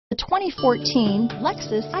2014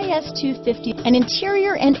 Lexus IS 250, an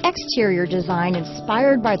interior and exterior design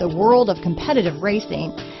inspired by the world of competitive racing.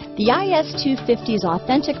 The IS 250's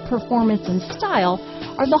authentic performance and style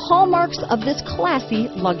are the hallmarks of this classy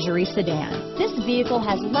luxury sedan. This vehicle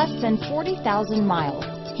has less than 40,000 miles.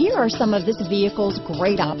 Here are some of this vehicle's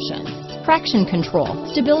great options: traction control,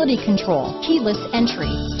 stability control, keyless entry,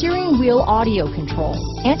 steering wheel audio controls,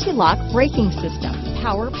 anti-lock braking system,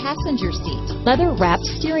 power passenger seat, leather-wrapped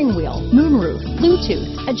steering wheel, moonroof, Bluetooth,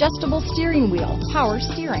 adjustable steering wheel, power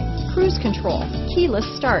steering, cruise control, keyless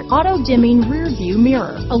start, auto-dimming rear view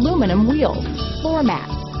mirror, aluminum wheels, floor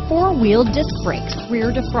mats, four-wheel disc brakes, rear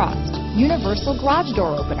defrost, universal garage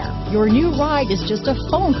door opener. Your new ride is just a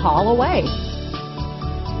phone call away.